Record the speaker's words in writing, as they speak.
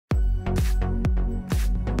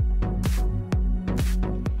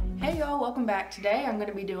welcome back. Today I'm going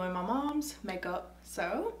to be doing my mom's makeup,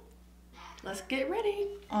 so let's get ready.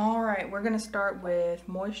 Alright, we're going to start with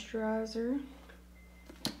moisturizer.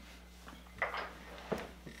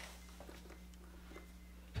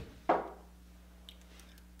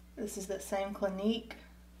 This is that same Clinique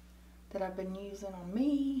that I've been using on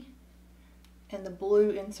me, and the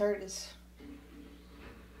blue insert is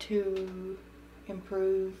to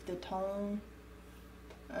improve the tone,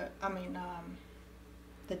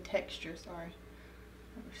 the texture, sorry,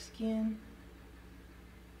 of your skin.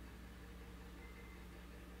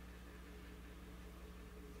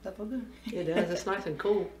 Does that feel good? It does. It's nice and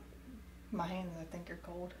cool. My hands, I think, are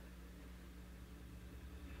cold.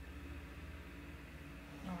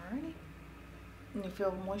 Alrighty. And you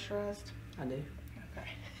feel moisturized? I do.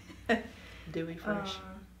 Okay. Dewy fresh.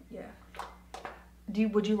 Yeah.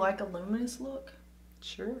 Would you like a luminous look?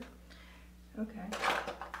 Sure. Okay.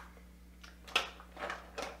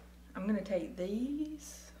 I'm gonna take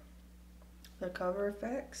these, the Cover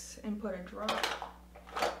Effects, and put a drop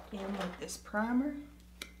in with this primer.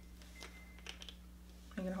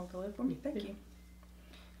 You gonna hold the lid for me? Thank you.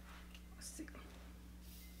 Let's see.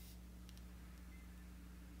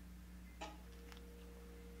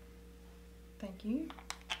 Thank you.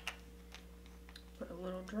 Put a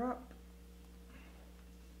little drop.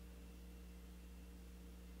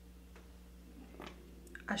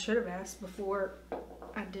 I should have asked before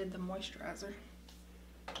I did the moisturizer.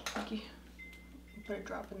 Thank you. Put a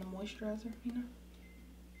drop in the moisturizer, you know.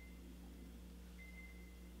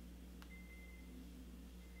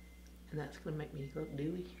 And that's going to make me look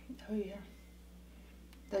dewy? Oh yeah.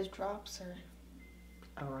 Those drops are...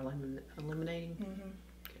 Oh, illuminating? Mm-hmm.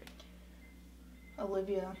 Okay.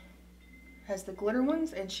 Olivia has the glitter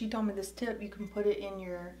ones, and she told me this tip, you can put it in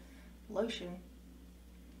your lotion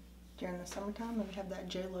during the summertime and have that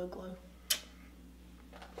J-Lo glow.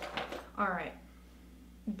 Alright.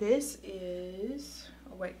 This is...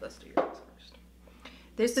 Oh wait, let's do yours first.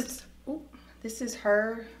 This is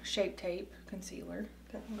her Shape Tape concealer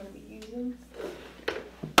that I'm going to be using.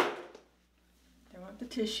 There went the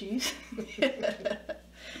tissues.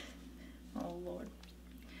 Oh Lord.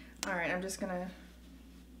 Alright, I'm just going to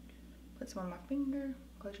put some on my finger.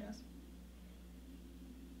 Close your eyes.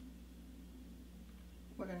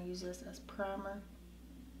 We're going to use this as primer.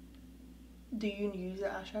 Do you use the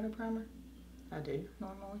eyeshadow primer? I do.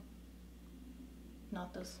 Normally?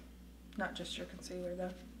 Not this. Not just your concealer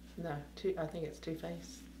though. No, I think it's Too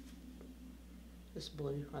Faced. It's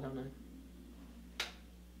blue. I don't know.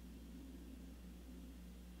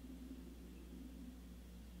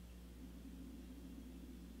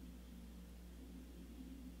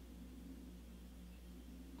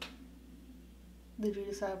 Did you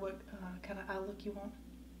decide what kind of eye look you want?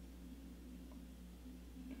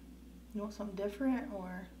 You want something different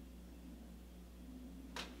or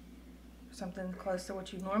something close to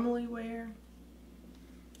what you normally wear?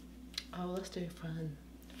 Oh, let's do fun.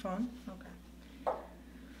 Fun? Okay.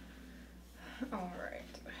 Alright.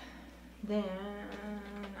 Then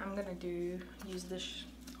I'm going to use this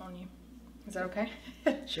on you. Is that okay?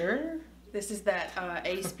 Sure. This is that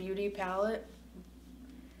Ace Beauty palette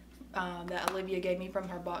that Olivia gave me from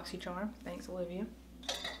her BoxyCharm. Thanks, Olivia.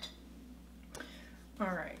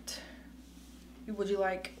 Alright. Would you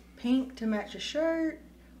like pink to match your shirt,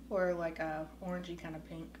 or like a orangey kind of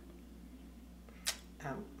pink?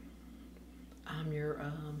 I'm your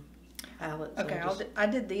palette. Okay, I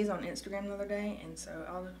did these on Instagram the other day, and so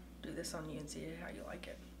I'll do this on you and see how you like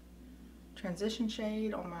it. Transition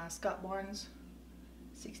shade on my Scott Barnes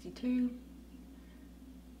 62.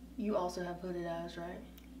 You also have hooded eyes, right?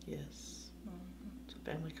 Yes. Mm-hmm. It's a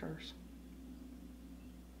family curse.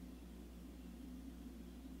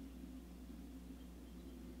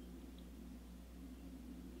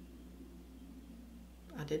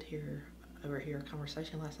 I did overhear a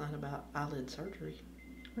conversation last night about eyelid surgery.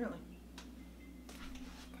 Really?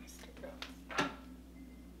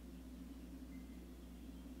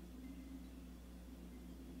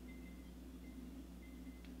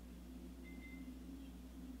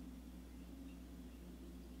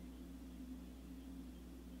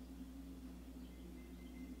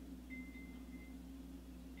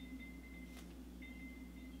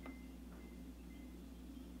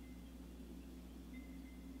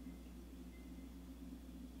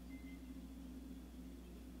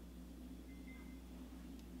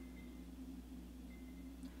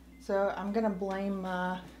 So I'm gonna blame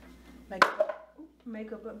my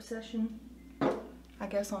makeup obsession, I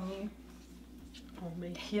guess, on you. On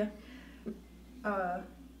me? Yeah.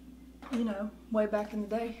 You know, way back in the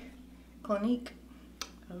day, Clinique.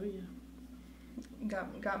 Oh yeah.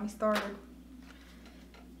 Got me started.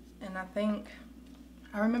 And I think,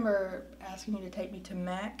 I remember asking you to take me to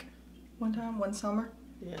MAC one time, one summer.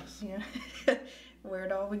 Yes. Yeah. Where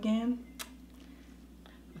it all began.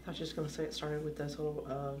 I thought you were going to say it started with those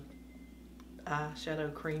little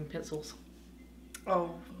eyeshadow cream pencils.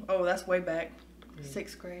 Oh, that's way back. Yeah.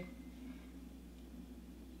 6th grade.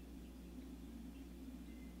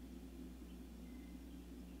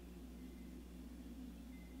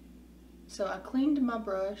 So I cleaned my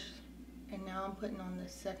brush, and now I'm putting on the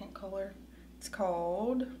second color. It's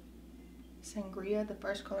called Sangria. The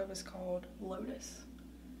first color was called Lotus.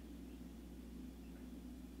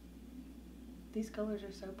 These colors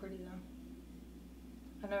are so pretty though.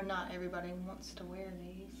 I know not everybody wants to wear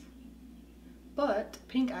these, but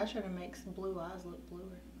pink eyeshadow makes blue eyes look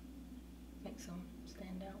bluer. Makes them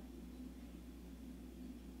stand out.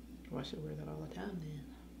 Well, I should wear that all the time then.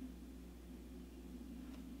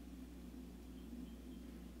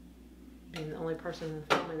 Being the only person in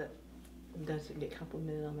the family that doesn't get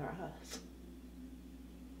complimented on their eyes.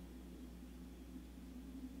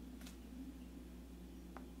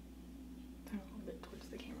 Turn a little bit towards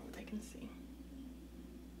the camera where they can see.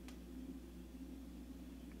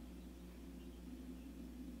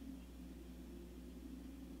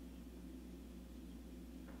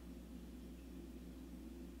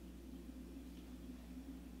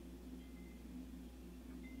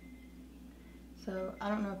 So, I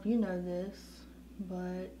don't know if you know this,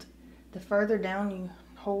 but the further down you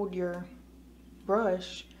hold your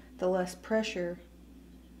brush, the less pressure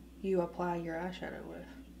you apply your eyeshadow with.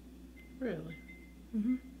 Really?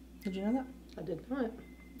 Mm-hmm. Did you know that? I did not.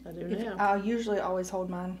 I do now. I usually always hold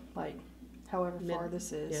mine, like, however far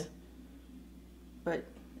this is. Yeah. But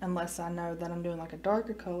unless I know that I'm doing, like, a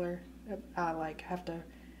darker color, I, like, have to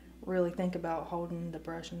really think about holding the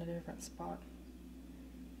brush in a different spot.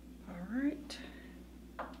 Alright.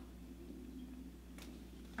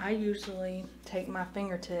 I usually take my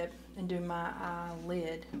fingertip and do my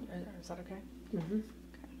eyelid. Is that okay? Mm-hmm.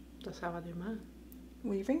 Okay. That's how I do mine.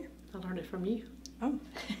 With your finger? I learned it from you. Oh.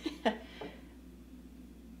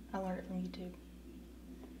 I learned it from YouTube.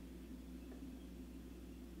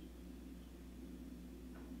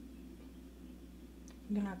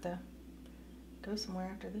 You're gonna have to go somewhere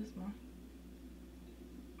after this, Mom.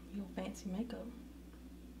 Your fancy makeup.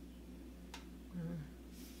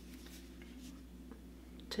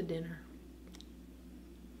 To dinner.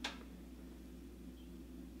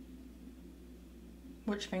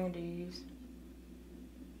 Which finger do you use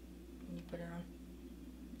when you put it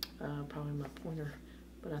on? Probably my pointer,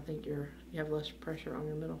 but I think you have less pressure on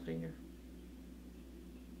your middle finger.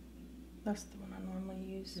 That's the one I normally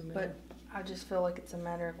use, The but I just feel like it's a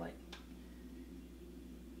matter of, like,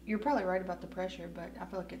 you're probably right about the pressure, but I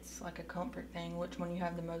feel like it's like a comfort thing, which one you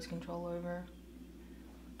have the most control over.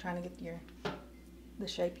 Trying to get the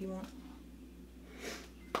shape you want.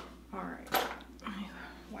 Alright, let me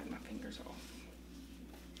wipe my fingers off.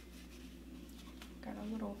 Got a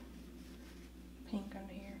little pink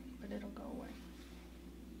under here, but it'll go away.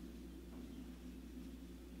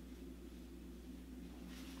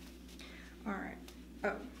 Alright,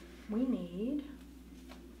 oh, we need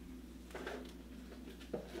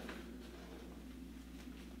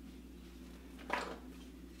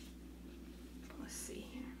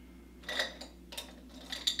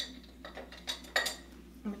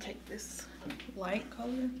this light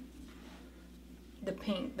color, the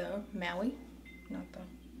pink though, Maui, not the.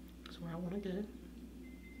 That's where I want to go.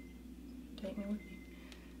 Take me with you.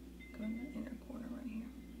 Go in the inner corner right here.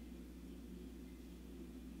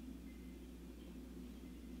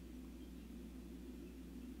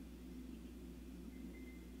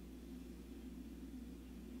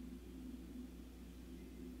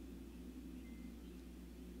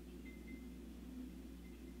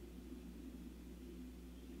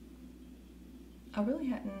 I really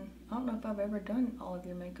hadn't, I don't know if I've ever done all of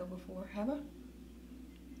your makeup before, have I?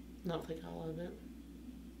 I don't think all of it.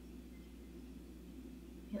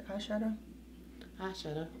 Your eyeshadow?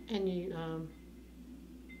 Eyeshadow. And you,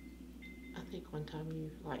 I think one time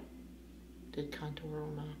you, like, did contour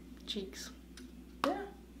on my cheeks. Yeah.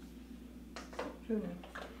 Who knew?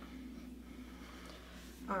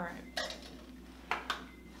 Alright.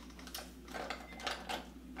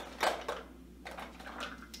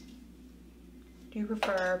 Do you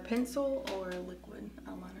prefer pencil or liquid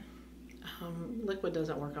eyeliner? Liquid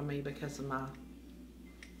doesn't work on me because of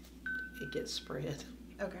it gets spread.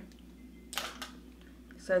 Okay.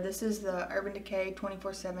 So this is the Urban Decay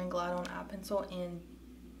 24/7 Glide On Eye Pencil in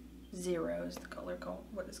 0 is the color called,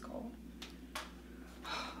 what it's called.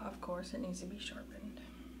 Of course, it needs to be sharpened.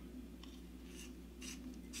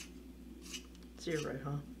 0, huh?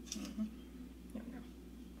 Mm-hmm. There we go.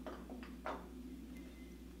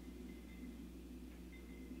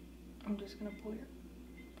 just gonna pull your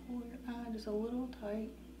eye just a little tight.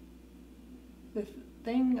 The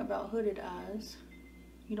thing about hooded eyes,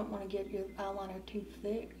 you don't want to get your eyeliner too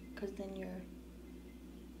thick because then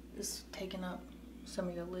it's taking up some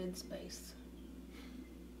of your lid space.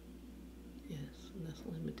 Yes, and that's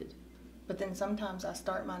limited. But then sometimes I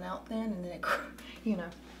start mine out thin and then it, you know.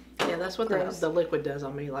 Yeah, that's what the liquid does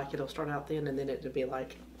on me. Like it'll start out thin and then it'll be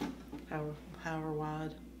like however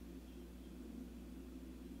wide.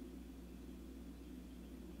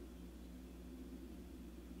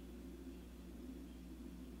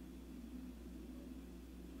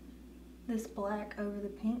 This black over the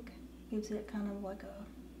pink gives it kind of like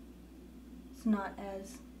it's not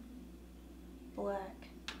as black.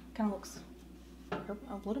 Kind of looks a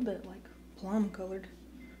little bit like plum colored.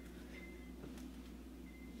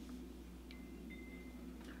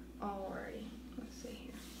 Alrighty, let's see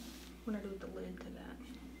here. What do I do with the lid to that?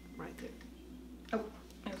 Right there. Oh,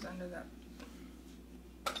 it was under that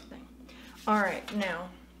thing. Alright, now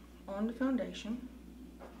on the foundation.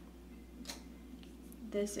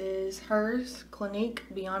 This is hers, Clinique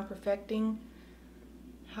Beyond Perfecting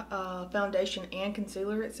foundation and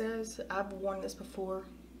concealer, it says. I've worn this before.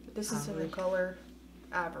 This is in the color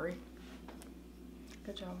Ivory.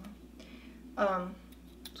 Good job, Mom.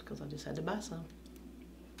 It's because I just had to buy some.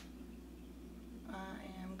 I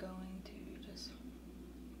am going to just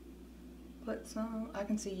put some. I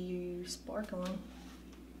can see you sparkling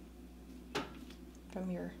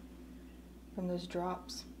from those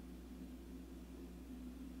drops.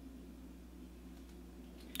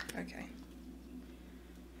 Okay.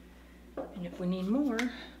 And if we need more,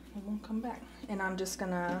 we'll come back. And I'm just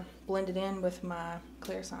gonna blend it in with my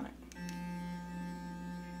Clarisonic.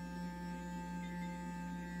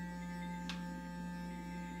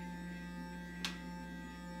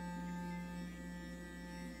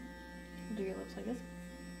 Do your lips like this.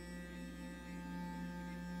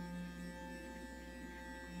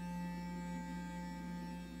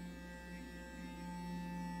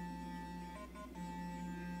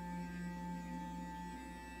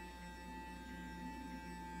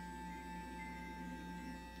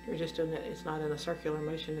 You're just doing it, it's not in a circular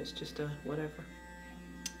motion, it's just a whatever.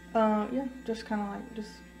 Yeah, just kind of like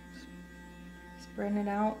just spreading it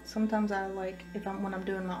out. Sometimes I like, when I'm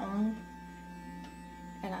doing my own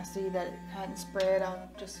and I see that it hadn't spread, I'll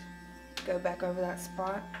just go back over that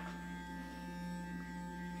spot.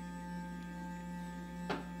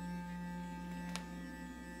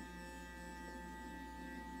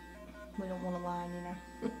 We don't want a line, you know.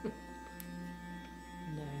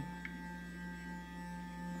 No.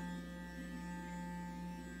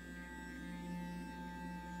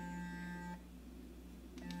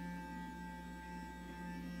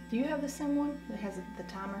 Do you have the same one that has the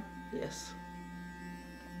timer? Yes.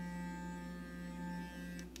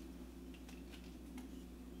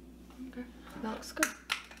 Okay, that looks good.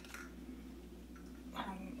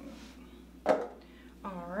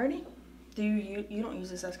 Alrighty. Do you don't use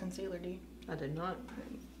this as concealer, do you? I did not.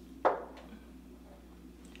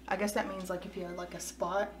 I guess that means like if you had like a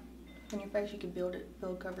spot on your face, you could build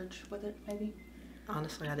coverage with it, maybe.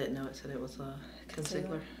 Honestly, I didn't know it said it was a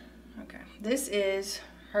concealer. Okay, this is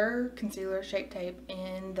her concealer Shape Tape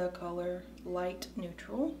in the color Light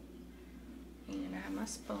Neutral. And I have my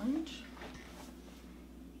sponge.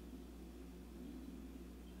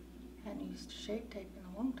 Hadn't used Shape Tape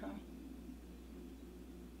in a long time.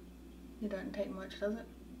 It doesn't take much, does it?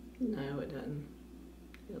 No, it doesn't.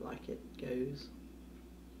 It like it goes.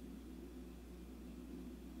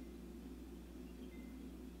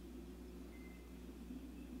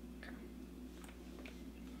 Okay.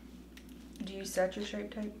 Do you set your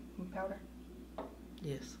Shape Tape with powder?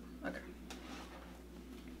 Yes. Okay.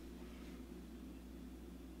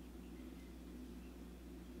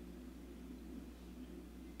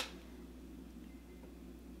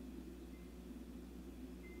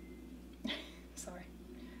 Sorry.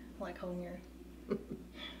 I like holding your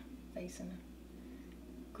face in a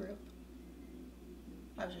grip.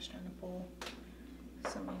 I was just trying to pull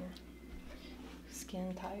some of your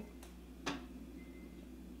skin type.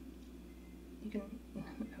 You can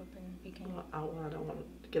open, you can. I don't want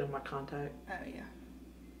to get on my contact. Oh yeah.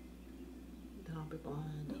 Then I'll be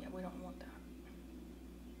blind. Yeah, we don't want that.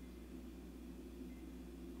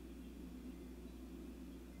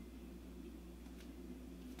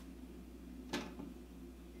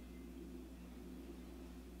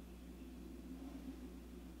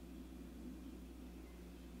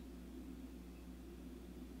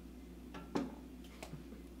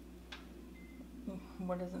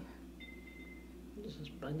 What is it?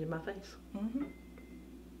 Just blending my face. Mm-hmm.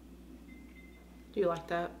 Do you like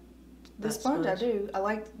that? The sponge I do. I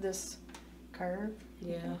like this curve.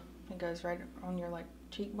 Yeah. It goes right on your like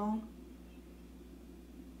cheekbone.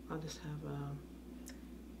 I just have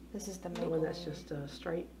This is the one Maybelline. that's just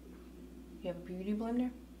straight. You have a beauty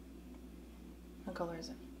blender? What color is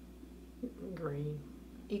it? Green.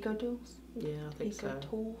 Eco Tools? Yeah, I think so. Eco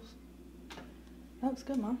Tools. That looks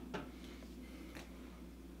good, Mom.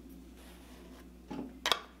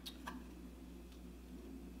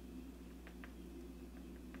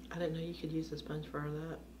 I didn't know you could use a sponge for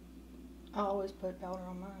that. I always put powder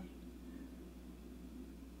on mine.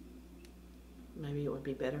 Maybe it would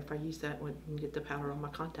be better if I use that one and get the powder on my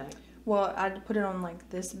contact. Well, I put it on like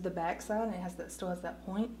this, the back side, and it has that, still has that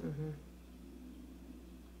point. Mm-hmm.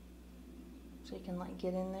 So you can like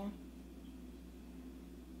get in there.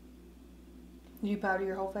 Do you powder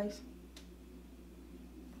your whole face?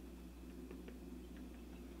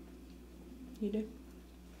 You do?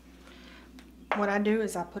 What I do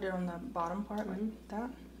is I put it on the bottom part like that,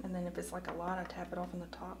 and then if it's like a lot, I tap it off on the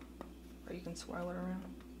top, or you can swirl it around.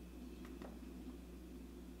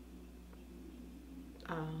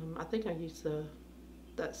 I think I used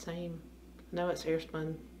that same. No, it's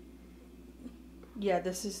Airspun. Yeah,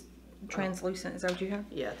 this is translucent. Is that what you have?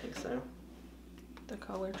 Yeah, I think so. The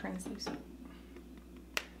color translucent.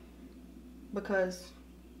 Because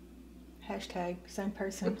hashtag same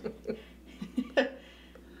person. I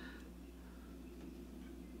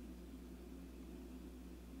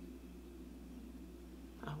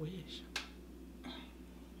wish.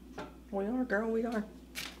 We are, girl, we are.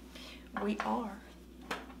 We are.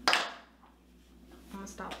 I'm gonna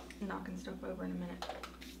stop knocking stuff over in a minute.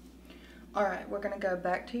 Alright, we're gonna go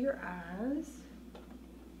back to your eyes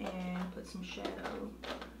and put some shadow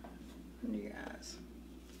under your eyes.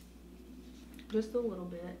 Just a little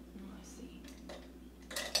bit. Let's see.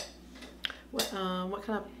 What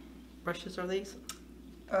kind of brushes are these?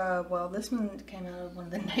 Well, this one came out of one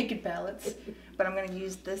of the Naked palettes, but I'm gonna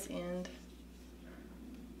use this end.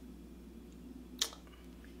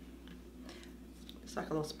 It's like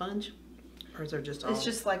a little sponge, or is there just all? It's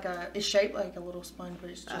just like it's shaped like a little sponge, but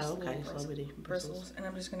it's just okay, little so bitty bristles. And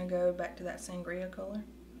I'm just gonna go back to that sangria color.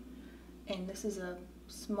 And this is a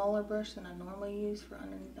smaller brush than I normally use for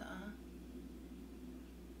underneath the eye.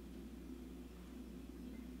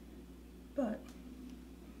 But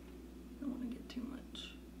I don't want to get too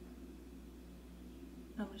much.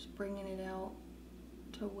 I'm just bringing it out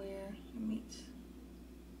to where it meets.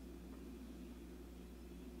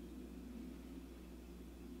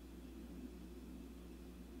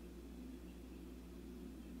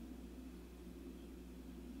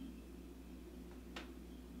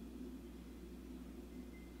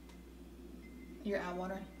 Your eye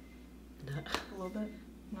watering? A little bit?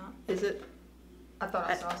 Not? Is it? I thought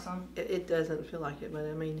I saw some. It doesn't feel like it, but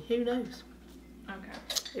I mean, who knows? Okay.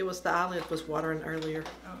 It was, the eyelid was watering earlier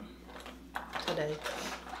today.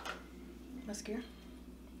 Mascara?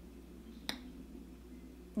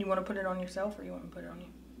 You want to put it on yourself, or you want to put it on you?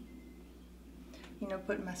 You know,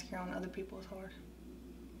 putting mascara on other people is hard.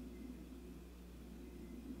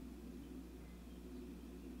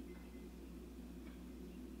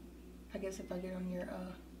 I guess if I get on your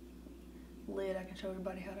lid, I can show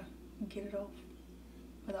everybody how to get it off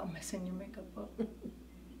without messing your makeup up.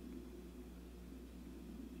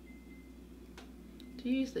 Do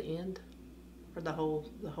you use the end or the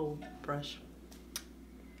whole brush?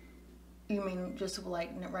 You mean just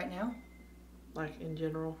like right now? Like in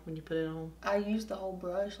general when you put it on? I use the whole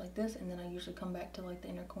brush like this, and then I usually come back to like the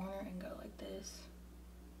inner corner and go like this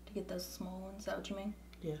to get those small ones. Is that what you mean?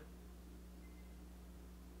 Yeah.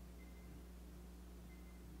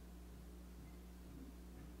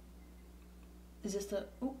 Is this the,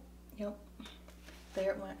 oh, yep,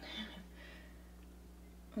 there it went.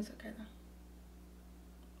 It's okay though.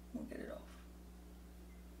 We'll get it off.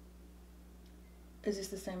 Is this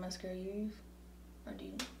the same mascara you use? Or do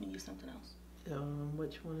you use something else?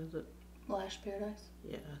 Which one is it? Lash Paradise?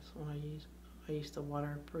 Yeah, that's the one I use. I use the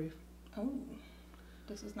waterproof. Oh,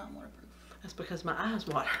 this is not waterproof. That's because my eyes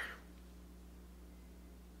water.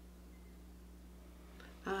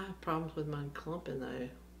 I have problems with mine clumping though.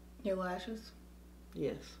 Your lashes?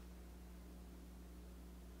 Yes.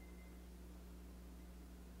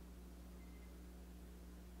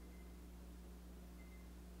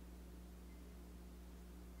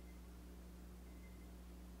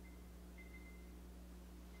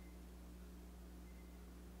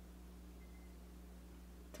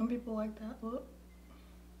 Some people like that look.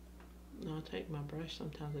 No, I take my brush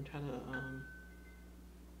sometimes and try to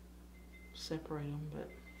separate them, but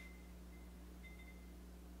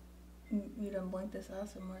you don't blink this eye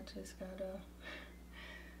so much. It's got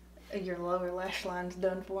your lower lash lines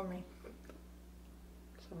done for me.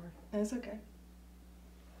 sorry. It's okay.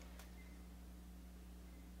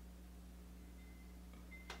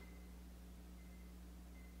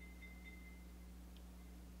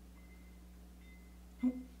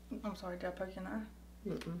 I'm sorry, did I poke your eye?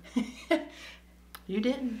 Mm-mm. You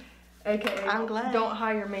didn't. Okay. I'm glad. Don't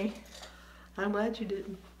hire me. I'm glad you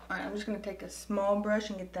didn't. Alright, I'm just going to take a small brush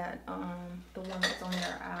and get that, the one that's on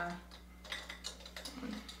your eye.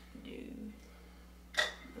 Do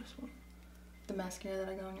this one. The mascara that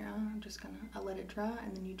I got on your eye, I'm just going to, I let it dry,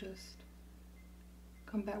 and then you just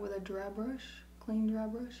come back with a dry brush, clean dry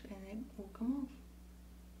brush, and it will come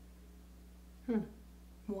off.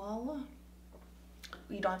 Voila.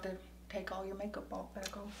 You don't have to take all your makeup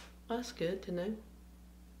back off. That's good to know.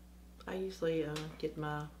 I usually get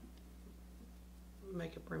my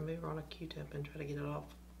makeup remover on a Q-tip and try to get it off.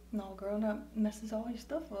 No, girl, that messes all your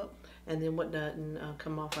stuff up. And then what doesn't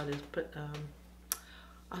come off, I just put,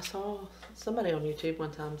 I saw somebody on YouTube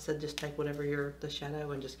one time said just take whatever the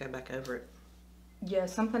shadow and just go back over it. Yeah,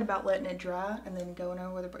 something about letting it dry and then going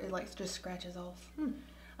over it like just scratches off.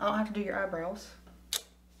 I don't have to do your eyebrows.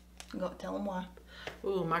 Go tell them why.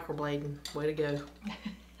 Ooh, microblading, way to go.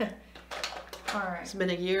 Alright. It's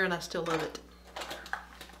been a year and I still love it.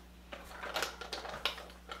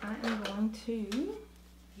 I am going to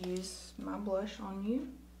use my blush on you.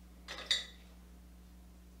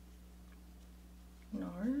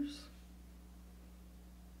 NARS.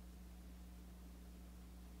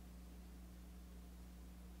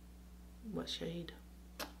 What shade?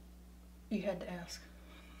 You had to ask.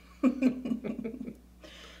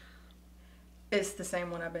 It's the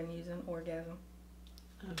same one I've been using, Orgasm.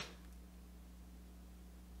 Oh.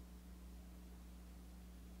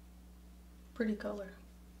 Pretty color.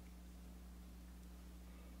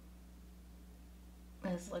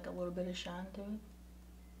 Has like a little bit of shine to it.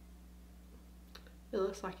 It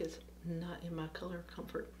looks like it's not in my color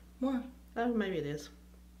comfort. Why? Oh, maybe it is.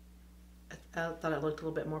 I thought it looked a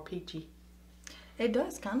little bit more peachy. It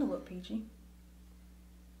does kind of look peachy.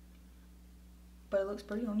 But it looks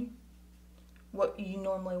pretty on you. What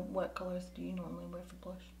colors do you normally wear for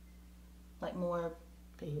blush? Like more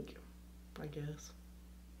pink, I guess.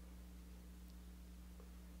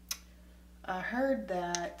 I heard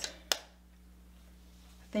that,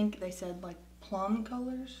 I think they said like plum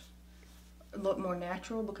colors look more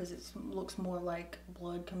natural because it looks more like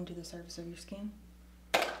blood coming to the surface of your skin.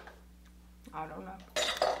 I don't know.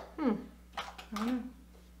 I don't know.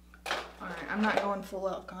 Alright, I'm not going full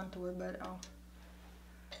out contour, but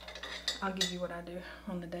I'll give you what I do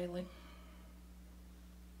on the daily.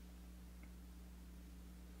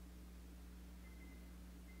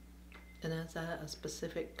 And is that a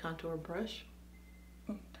specific contour brush?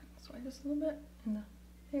 Turn this way just a little bit.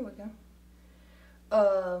 Here we go.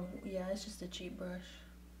 Yeah, it's just a cheap brush.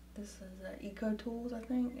 This is Eco Tools, I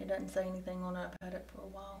think. It doesn't say anything on it. I've had it for a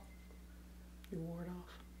while. You wore it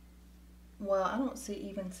off? Well, I don't see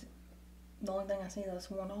even... The only thing I see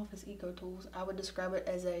that's worn off is Eco Tools. I would describe it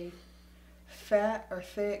as a fat or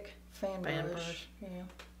thick fan brush. Yeah.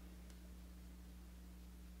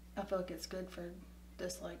 I feel like it's good for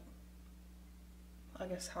this, like, I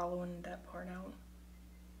guess hollowing that part out.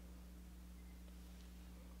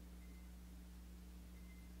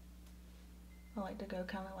 I like to go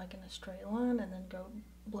kind of like in a straight line and then go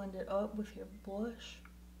blend it up with your blush.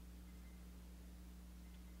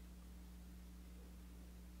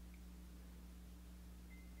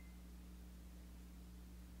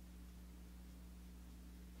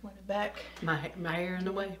 Want it back? My hair in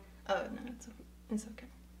the way? Oh, no, it's okay.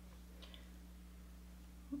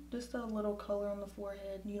 Just a little color on the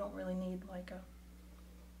forehead. You don't really need like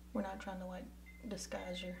we're not trying to like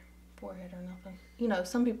disguise your forehead or nothing. You know,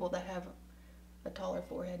 some people that have a taller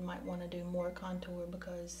forehead might want to do more contour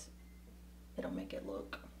because it'll make it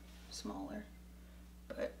look smaller.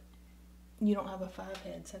 But you don't have a 5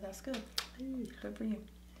 head, so that's good. Good for you.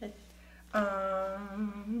 Okay.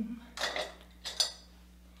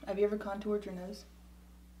 Have you ever contoured your nose?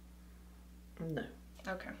 No.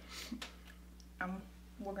 Okay.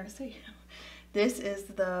 We're gonna see. This is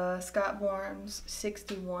the Scott Bourne's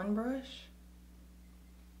 61 brush.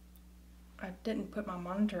 I didn't put my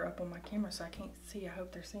monitor up on my camera, so I can't see. I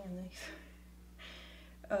hope they're seeing these.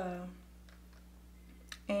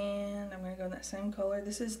 And I'm gonna go in that same color.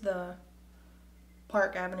 This is the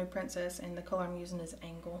Park Avenue Princess, and the color I'm using is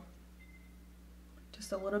Angle.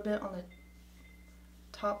 Just a little bit on the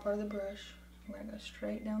top part of the brush. I'm gonna go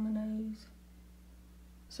straight down the nose.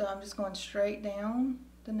 So I'm just going straight down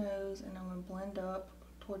the nose, and I'm going to blend up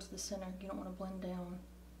towards the center. You don't want to blend down.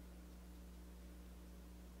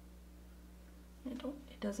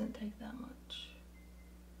 It doesn't take that much.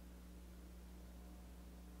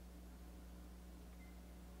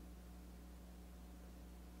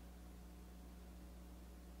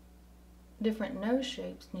 Different nose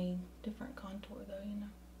shapes need different contour though, you know.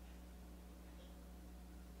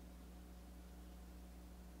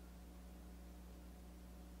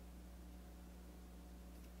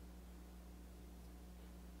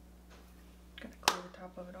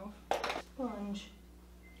 it off. Sponge.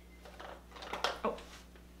 Oh,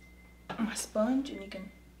 my sponge, and you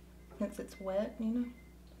can, since it's wet, you know,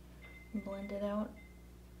 blend it out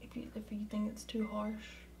if you think it's too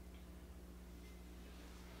harsh.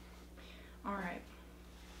 All right,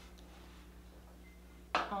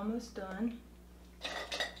 almost done.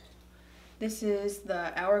 This is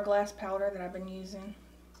the Hourglass powder that I've been using.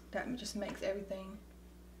 That just makes everything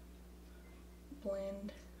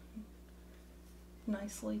blend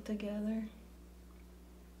nicely together.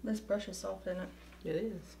 This brush is soft, isn't it? It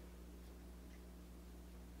is.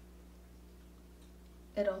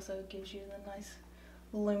 It also gives you the nice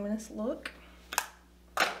luminous look.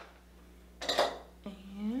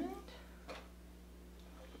 And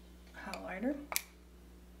highlighter.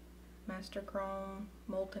 Master Chrome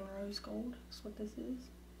Molten Rose Gold. That's what this is.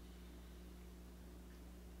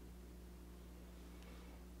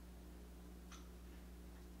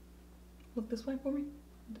 Look this way for me.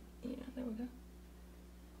 Yeah, there we go.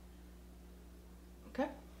 Okay.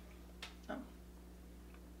 Oh.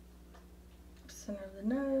 Center of the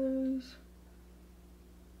nose.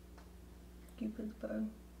 Cupid's bow.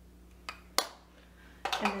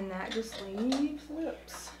 And then that just leaves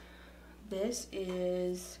lips. This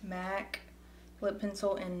is MAC lip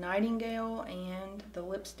pencil in Nightingale, and the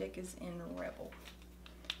lipstick is in Rebel.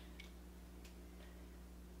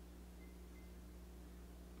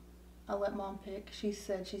 I'll let Mom pick. She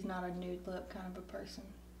said she's not a nude lip kind of a person.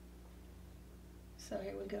 So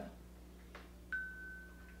here we go.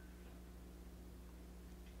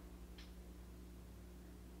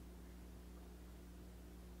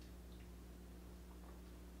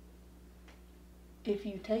 If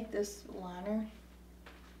you take this liner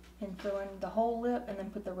and fill in the whole lip and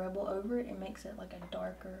then put the Rebel over it, it makes it like a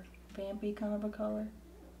darker, vampy kind of a color.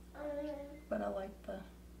 But I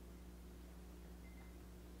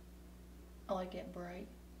like it bright.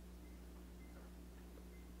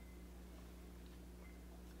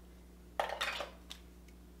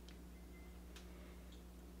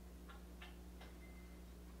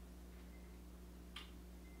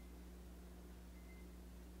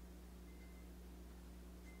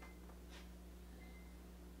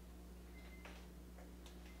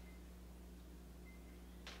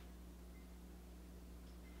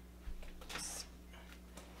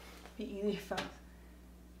 Be easy if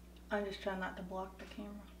I'm just trying not to block the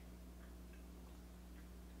camera.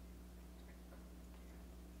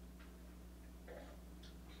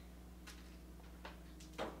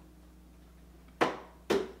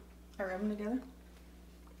 I rub them together.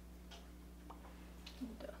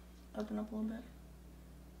 Open up a little bit.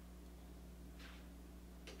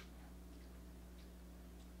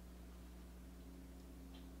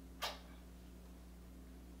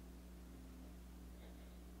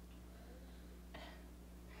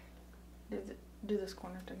 Do this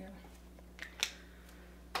corner together.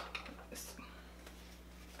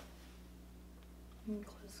 You can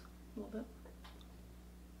close a little bit.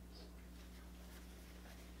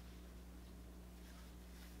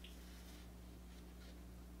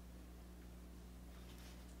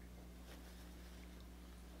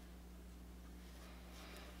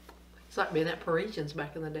 It's like being at Parisians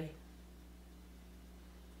back in the day.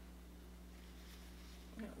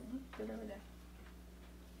 Yeah, good over there.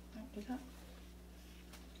 Do that.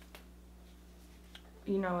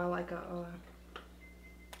 You know I like a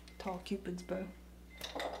tall Cupid's bow.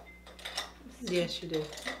 Yes, you do.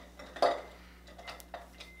 I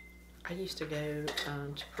used to go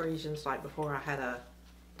to Parisians like before I had a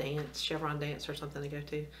dance, chevron dance or something to go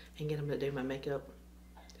to, and get them to do my makeup.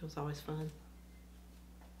 It was always fun.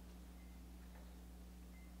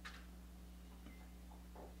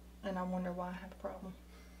 And I wonder why I have a problem.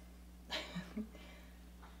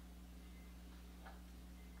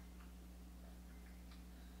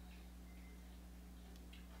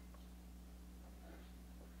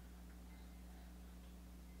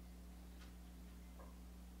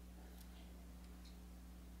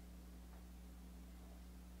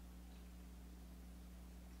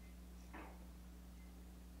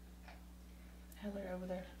 Heather over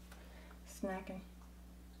there snacking.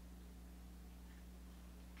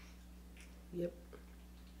 Yep.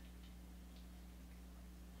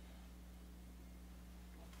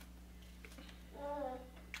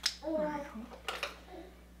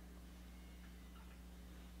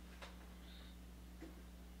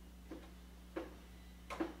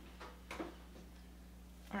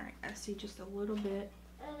 Alright, I see just a little bit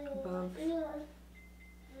above.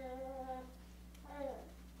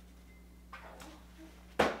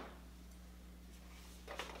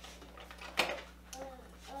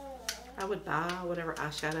 I would buy whatever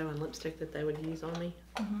eyeshadow and lipstick that they would use on me,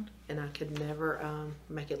 and I could never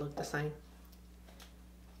make it look the same.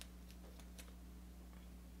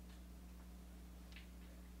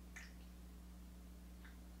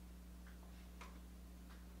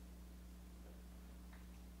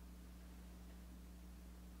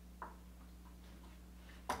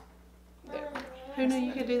 Who knew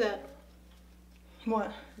you could do that?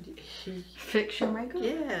 What? Fix your makeup?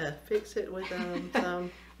 Yeah, fix it with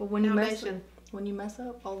some well, when foundation. When you mess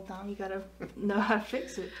up all the time, you gotta know how to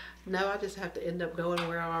fix it. No, I just have to end up going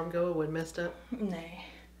where I'm going when messed up. Nay.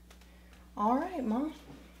 All right, Mom.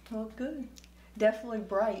 Look good. Definitely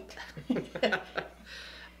bright.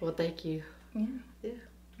 Well, thank you. Yeah. Yeah.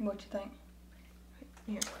 What you think?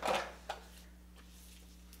 Here.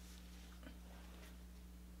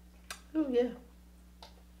 Oh, yeah.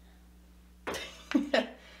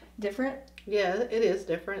 Different? Yeah, it is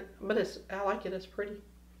different, but I like it. It's pretty.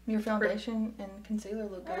 Your foundation and concealer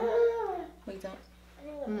look good. What do you think?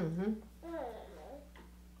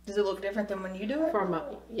 Does it look different than when you do it?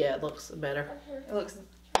 Yeah, it looks better. It looks,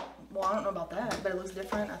 well, I don't know about that, but it looks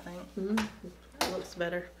different, I think. It looks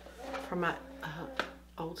better from my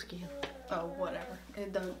old skin. Oh, whatever.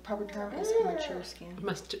 The proper term is mature skin.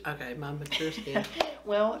 Okay, my mature skin.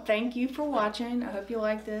 Well, thank you for watching. I hope you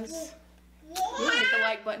like this. Hit the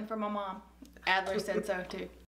like button for my mom. Adler said so too.